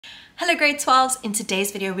Hello grade 12s, in today's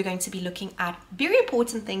video we're going to be looking at very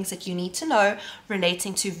important things that you need to know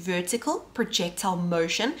relating to vertical projectile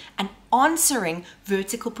motion and answering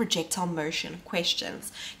vertical projectile motion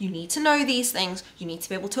questions. You need to know these things, you need to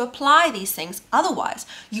be able to apply these things, otherwise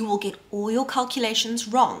you will get all your calculations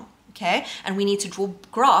wrong, okay? And we need to draw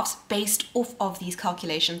graphs based off of these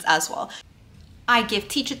calculations as well. I give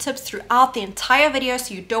teacher tips throughout the entire video,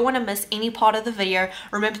 so you don't want to miss any part of the video.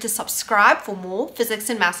 Remember to subscribe for more physics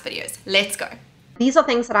and maths videos. Let's go. These are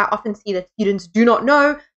things that I often see that students do not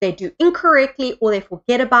know, they do incorrectly, or they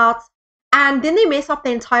forget about, and then they mess up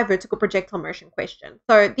the entire vertical projectile motion question.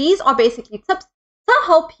 So these are basically tips to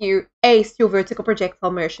help you ace your vertical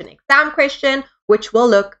projectile motion exam question, which will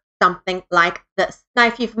look something like this. Now,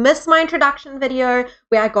 if you've missed my introduction video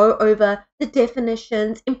where I go over the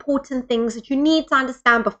definitions, important things that you need to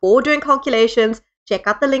understand before doing calculations, check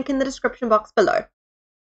out the link in the description box below.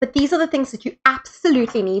 But these are the things that you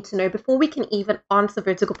absolutely need to know before we can even answer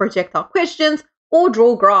vertical projectile questions or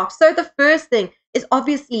draw graphs. So the first thing is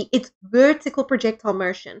obviously it's vertical projectile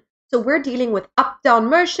motion. So we're dealing with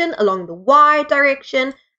up-down motion along the y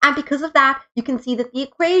direction. And because of that, you can see that the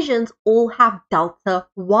equations all have delta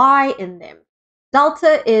y in them.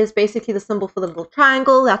 Delta is basically the symbol for the little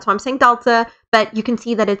triangle. That's why I'm saying delta. But you can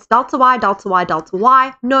see that it's delta y, delta y, delta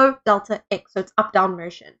y, no delta x. So it's up-down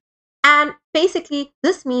motion. And basically,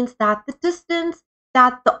 this means that the distance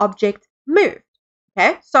that the object moved.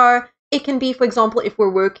 Okay, so it can be, for example, if we're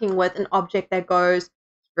working with an object that goes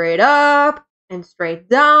straight up and straight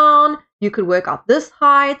down, you could work out this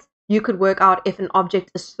height. You could work out if an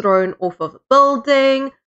object is thrown off of a building.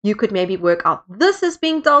 You could maybe work out this as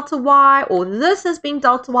being delta y or this as being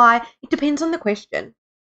delta y. It depends on the question.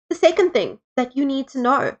 The second thing that you need to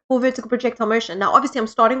know for vertical projectile motion. Now, obviously, I'm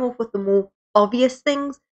starting off with the more obvious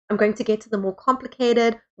things. I'm going to get to the more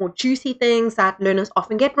complicated, more juicy things that learners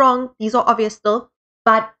often get wrong. These are obvious still.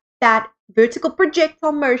 But that vertical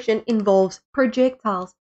projectile motion involves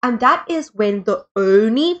projectiles. And that is when the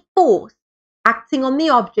only force acting on the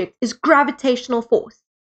object is gravitational force.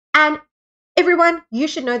 And everyone, you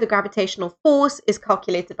should know the gravitational force is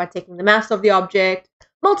calculated by taking the mass of the object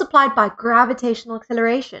multiplied by gravitational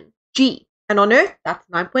acceleration, g. And on Earth, that's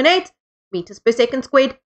 9.8 meters per second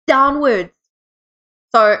squared downwards.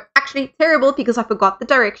 So actually terrible because I forgot the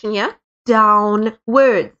direction here,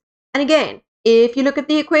 downwards. And again, if you look at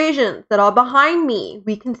the equations that are behind me,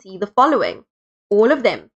 we can see the following. All of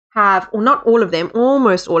them have, or not all of them,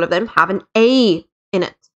 almost all of them have an A in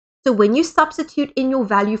it. So when you substitute in your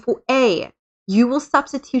value for A, you will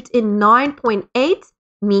substitute in 9.8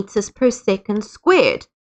 meters per second squared.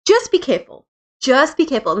 Just be careful. Just be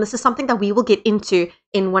careful. And this is something that we will get into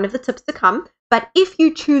in one of the tips to come. But if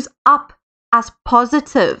you choose up as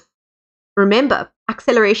positive, remember,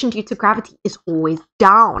 acceleration due to gravity is always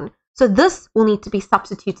down. So this will need to be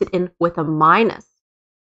substituted in with a minus.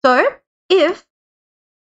 So if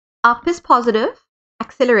up is positive,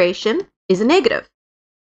 acceleration is a negative.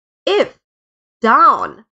 If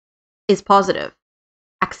down is positive,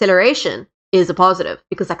 acceleration is a positive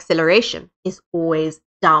because acceleration is always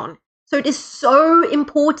down. So it is so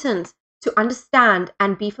important to understand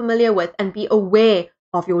and be familiar with and be aware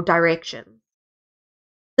of your directions.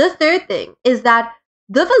 The third thing is that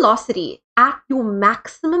the velocity at your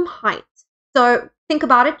maximum height. So think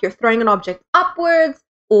about it, you're throwing an object upwards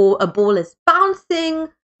or a ball is bouncing.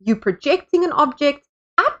 You're projecting an object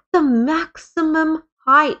at the maximum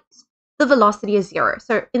height. The velocity is 0.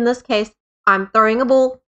 So in this case, I'm throwing a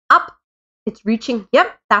ball up. It's reaching,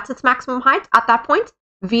 yep, that's its maximum height. At that point,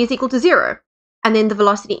 v is equal to 0. And then the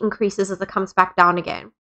velocity increases as it comes back down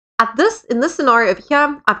again. In this scenario over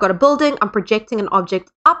here, I've got a building. I'm projecting an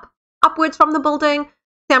object upwards from the building.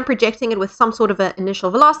 Say I'm projecting it with some sort of an initial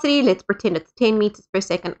velocity. Let's pretend it's 10 meters per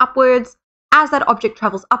second upwards. As that object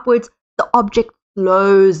travels upwards, the object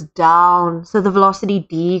slows down, so the velocity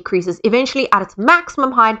decreases. Eventually, at its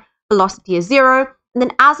maximum height, velocity is 0. And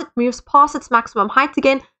then as it moves past its maximum height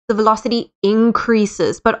again, the velocity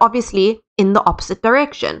increases, but obviously in the opposite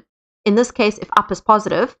direction. In this case, if up is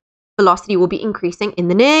positive, velocity will be increasing in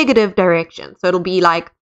the negative direction. So it'll be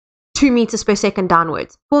like 2 meters per second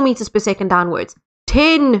downwards, 4 meters per second downwards,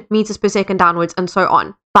 10 meters per second downwards, and so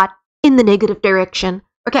on, but in the negative direction.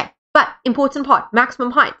 Okay, but important part,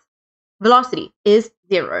 maximum height. Velocity is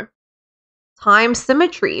 0. Time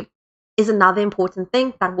symmetry is another important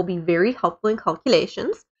thing that will be very helpful in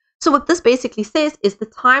calculations. So what this basically says is the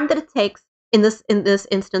time that it takes, in this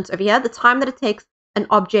instance over here, the time that it takes an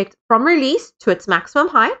object from release to its maximum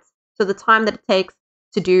height. So the time that it takes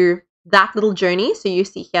to do that little journey. So you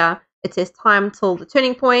see here, it says time till the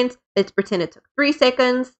turning point. Let's pretend it took 3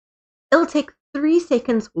 seconds. It'll take 3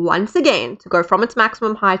 seconds once again to go from its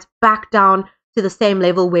maximum height back down to the same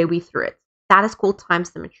level where we threw it. That is called time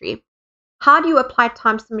symmetry. How do you apply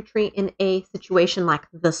time symmetry in a situation like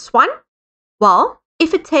this one? Well,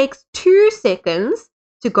 if it takes 2 seconds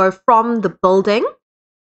to go from the building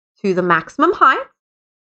to the maximum height,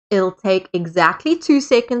 it'll take exactly 2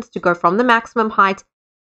 seconds to go from the maximum height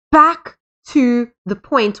back to the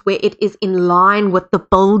point where it is in line with the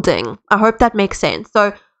building. I hope that makes sense.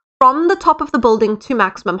 So from the top of the building to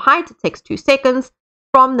maximum height, it takes 2 seconds.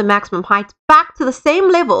 From the maximum height back to the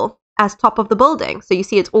same level as top of the building. So you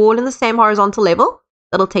see it's all in the same horizontal level.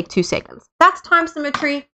 That'll take 2 seconds. That's time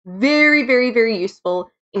symmetry. Very, very, very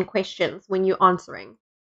useful in questions when you're answering.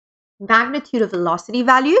 Magnitude of velocity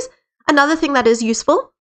values. Another thing that is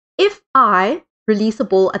useful. If I release a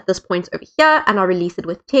ball at this point over here and I release it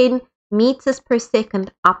with 10 meters per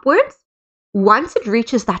second upwards, once it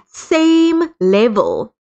reaches that same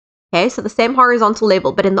level, okay, so the same horizontal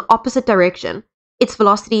level, but in the opposite direction, its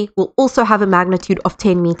velocity will also have a magnitude of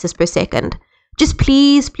 10 meters per second. Just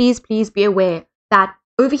please, please, please be aware that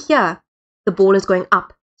over here, the ball is going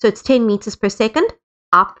up. So it's 10 meters per second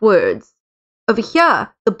upwards. Over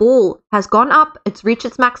here, the ball has gone up. It's reached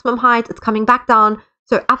its maximum height. It's coming back down.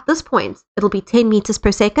 So at this point, it'll be 10 meters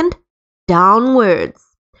per second downwards.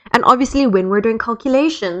 And obviously, when we're doing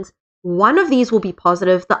calculations, one of these will be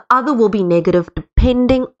positive. The other will be negative,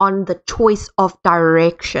 depending on the choice of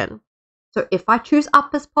direction. So if I choose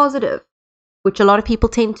up as positive, which a lot of people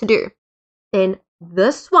tend to do, then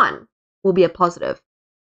this one will be a positive.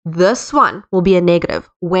 This one will be a negative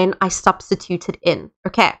when I substitute it in.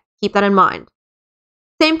 Okay, keep that in mind.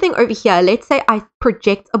 Same thing over here. Let's say I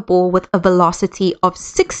project a ball with a velocity of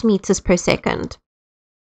 6 meters per second.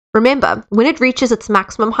 Remember, when it reaches its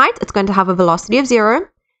maximum height, it's going to have a velocity of 0.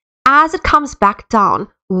 As it comes back down,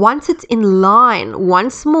 once it's in line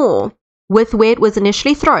once more with where it was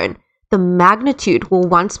initially thrown, the magnitude will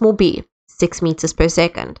once more be 6 meters per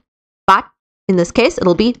second. But in this case,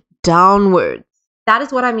 it'll be downwards. That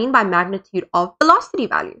is what I mean by magnitude of velocity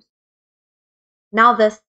values. Now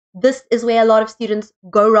this is where a lot of students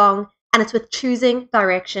go wrong, and it's with choosing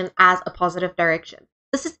direction as a positive direction.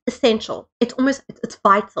 This is essential. It's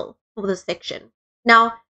vital for this section.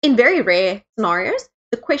 Now, in very rare scenarios,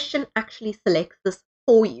 the question actually selects this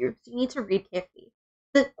for you. So you need to read carefully.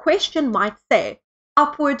 The question might say,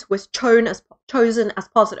 upwards was chosen as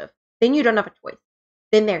positive. Then you don't have a choice.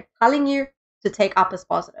 Then they're telling you to take up as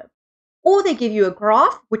positive. Or they give you a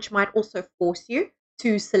graph, which might also force you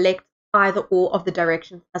to select either or of the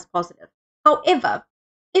directions as positive. However,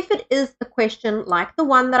 if it is a question like the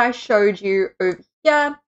one that I showed you over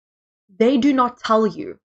here, they do not tell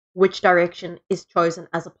you which direction is chosen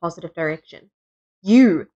as a positive direction.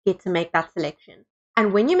 You get to make that selection.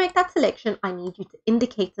 And when you make that selection, I need you to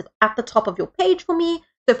indicate it at the top of your page for me.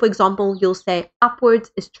 So for example, you'll say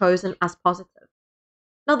upwards is chosen as positive.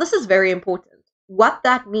 Now this is very important. What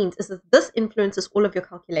that means is that this influences all of your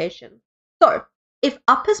calculations. So if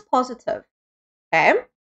up is positive, okay,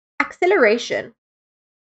 acceleration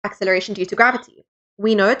due to gravity.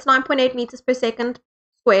 We know it's 9.8 meters per second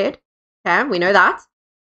squared. Okay, we know that.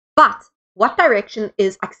 But what direction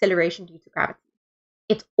is acceleration due to gravity?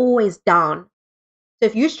 It's always down. So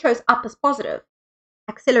if you chose up as positive,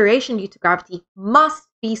 acceleration due to gravity must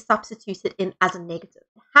be substituted in as a negative.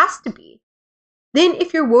 It has to be. Then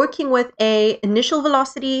if you're working with a initial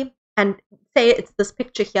velocity, and say it's this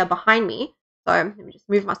picture here behind me. So let me just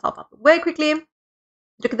move myself up very quickly.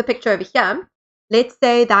 Look at the picture over here. Let's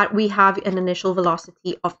say that we have an initial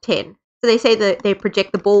velocity of 10. So they say that they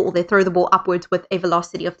project the ball or they throw the ball upwards with a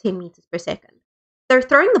velocity of 10 meters per second. They're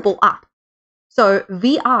throwing the ball up. So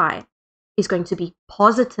VI is going to be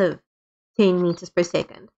positive 10 meters per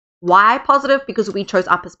second. Why positive? Because we chose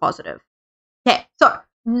up as positive. Okay, so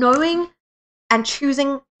knowing and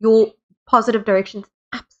choosing your positive direction is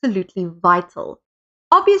absolutely vital.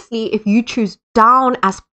 Obviously, if you choose down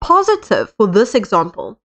as positive for this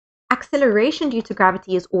example, acceleration due to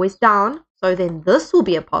gravity is always down. So then this will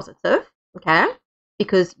be a positive, okay?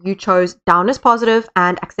 Because you chose down as positive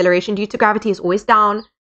and acceleration due to gravity is always down.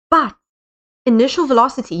 But initial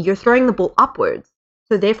velocity, you're throwing the ball upwards.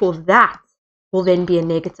 So therefore that will then be a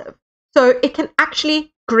negative. So it can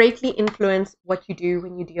actually greatly influence what you do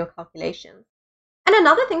when you do your calculations. And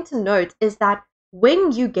another thing to note is that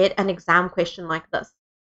when you get an exam question like this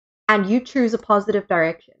and you choose a positive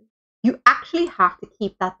direction, you actually have to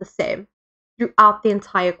keep that the same throughout the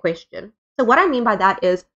entire question. So what I mean by that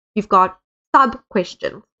is you've got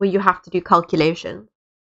sub-questions where you have to do calculations.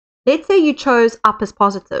 Let's say you chose up as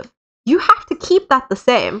positive. You have to keep that the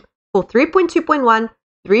same for 3.2.1,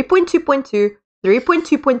 3.2.2,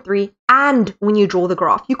 3.2.3, and when you draw the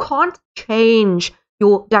graph. You can't change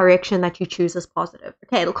your direction that you choose as positive.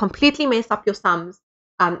 Okay, it'll completely mess up your sums.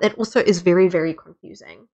 It also is very, very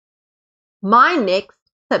confusing. My next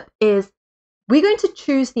tip is we're going to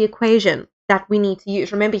choose the equation that we need to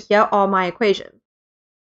use. Remember, here are my equations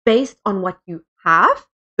based on what you have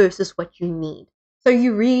versus what you need. So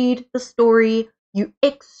you read the story, you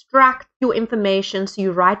extract your information, so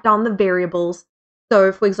you write down the variables.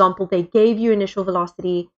 So, for example, they gave you initial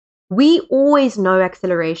velocity. We always know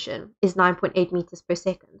acceleration is 9.8 meters per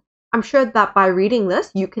second. I'm sure that by reading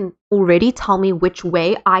this, you can already tell me which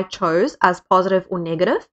way I chose as positive or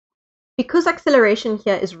negative. Because acceleration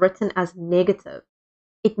here is written as negative,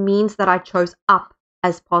 it means that I chose up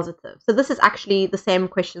as positive. So this is actually the same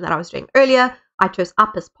question that I was doing earlier. I chose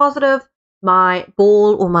up as positive. My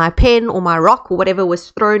ball or my pen or my rock or whatever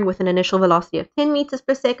was thrown with an initial velocity of 10 meters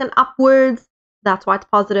per second upwards. That's why it's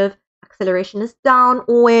positive. Acceleration is down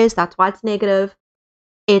always. That's why it's negative.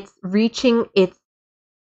 It's reaching its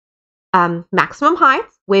maximum height,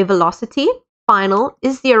 where velocity final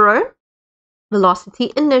is 0.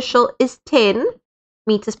 Velocity initial is 10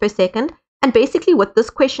 meters per second. And basically what this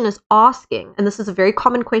question is asking, and this is a very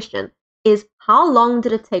common question, is how long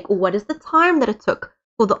did it take, or what is the time that it took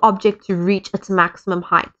for the object to reach its maximum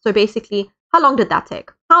height? So basically, how long did that take?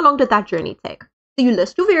 How long did that journey take? So you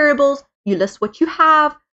list your variables, you list what you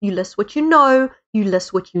have, you list what you know, you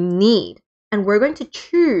list what you need. And we're going to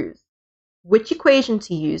choose which equation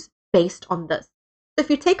to use based on this. So if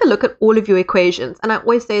you take a look at all of your equations, and I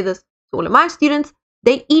always say this to all of my students,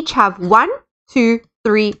 they each have 1, 2,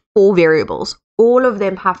 3, 4 variables. All of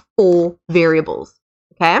them have 4 variables.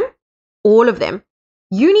 Okay? All of them.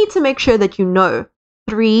 You need to make sure that you know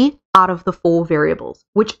 3 out of the 4 variables,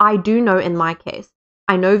 which I do know in my case.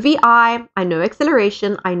 I know VI, I know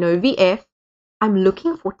acceleration, I know VF. I'm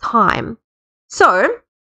looking for time. So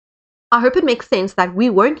I hope it makes sense that we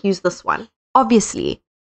won't use this one. Obviously.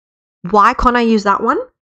 Why can't I use that one?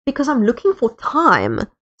 Because I'm looking for time.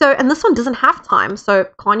 So, and this one doesn't have time, so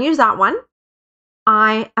can't use that one.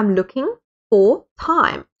 I am looking for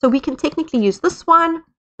time. So we can technically use this one,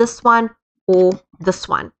 or this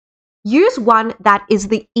one. Use one that is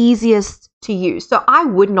the easiest to use. So I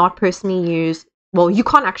would not personally use, well, you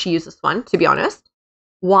can't actually use this one, to be honest.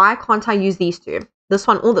 Why can't I use these two? This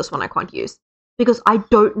one or this one I can't use. Because I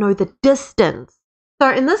don't know the distance. So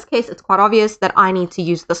in this case, it's quite obvious that I need to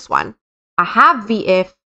use this one. I have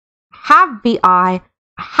VF, I have VI, I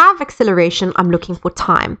have acceleration, I'm looking for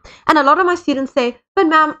time. And a lot of my students say, but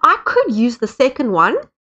ma'am, I could use the second one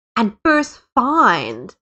and first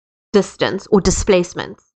find distance or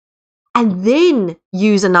displacement and then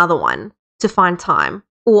use another one to find time.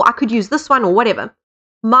 Or I could use this one or whatever.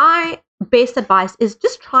 My best advice is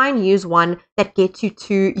just try and use one that gets you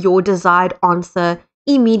to your desired answer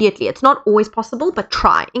immediately. It's not always possible, but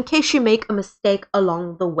try in case you make a mistake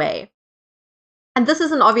along the way. And this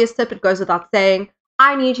is an obvious tip. It goes without saying.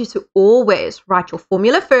 I need you to always write your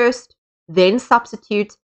formula first, then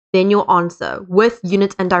substitute, then your answer with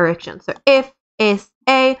unit and direction. So F, S,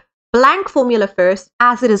 A, blank formula first,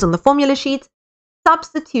 as it is on the formula sheet,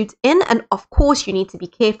 substitute in, and of course you need to be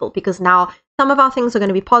careful because now some of our things are going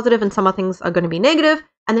to be positive and some of things are going to be negative,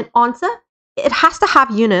 and then answer, it has to have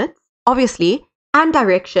units, obviously, and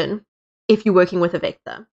direction if you're working with a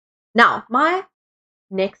vector. Now, my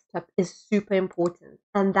next tip is super important,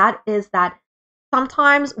 and that is that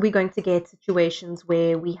sometimes we're going to get situations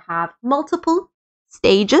where we have multiple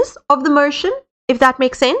stages of the motion, if that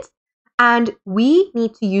makes sense, and we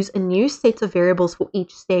need to use a new set of variables for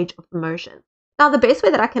each stage of the motion. Now, the best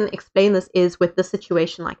way that I can explain this is with this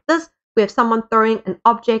situation like this. We have someone throwing an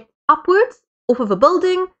object upwards off of a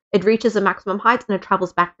building, it reaches a maximum height, and it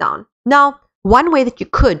travels back down. Now, one way that you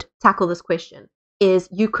could tackle this question is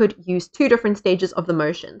you could use 2 different stages of the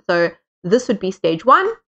motion. So this would be stage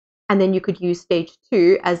 1, and then you could use stage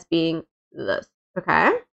 2 as being this,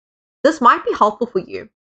 okay? This might be helpful for you.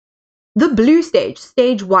 The blue stage,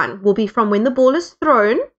 stage 1, will be from when the ball is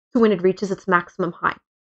thrown to when it reaches its maximum height.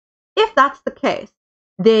 If that's the case,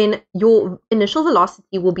 then your initial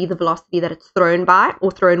velocity will be the velocity that it's thrown by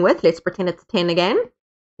or thrown with. Let's pretend it's 10 again.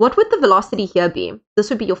 What would the velocity here be? This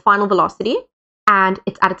would be your final velocity, and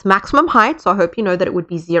it's at its maximum height, so I hope you know that it would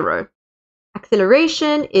be 0.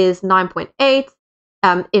 Acceleration is 9.8.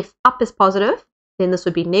 If up is positive, then this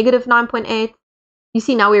would be negative 9.8. You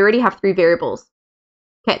see, now we already have 3 variables.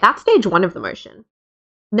 Okay, that's stage 1 of the motion.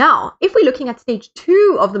 Now, if we're looking at stage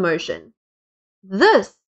 2 of the motion,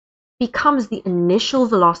 this becomes the initial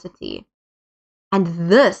velocity, and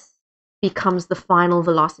this becomes the final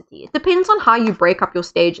velocity. It depends on how you break up your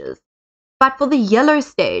stages. But for the yellow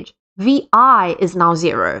stage, VI is now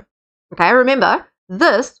 0. Okay, remember,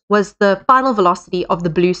 this was the final velocity of the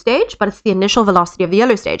blue stage, but it's the initial velocity of the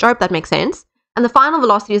yellow stage. I hope that makes sense. And the final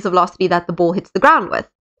velocity is the velocity that the ball hits the ground with.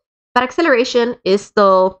 But acceleration is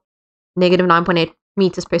still negative 9.8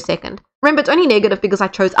 meters per second. Remember, it's only negative because I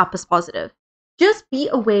chose up as positive. Just be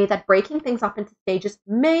aware that breaking things up into stages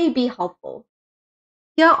may be helpful.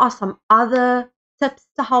 Here are some other tips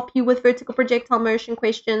to help you with vertical projectile motion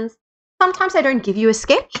questions. Sometimes I don't give you a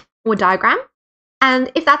sketch or diagram.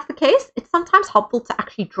 And if that's the case, it's sometimes helpful to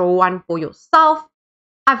actually draw one for yourself.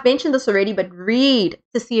 I've mentioned this already, but read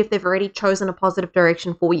to see if they've already chosen a positive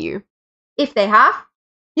direction for you. If they have,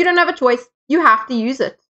 you don't have a choice. You have to use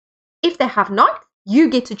it. If they have not, you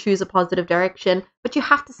get to choose a positive direction, but you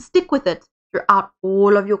have to stick with it throughout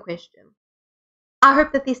all of your questions. I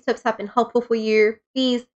hope that these tips have been helpful for you.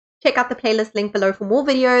 Please check out the playlist link below for more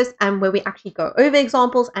videos and where we actually go over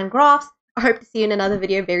examples and graphs. I hope to see you in another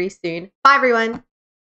video very soon. Bye, everyone.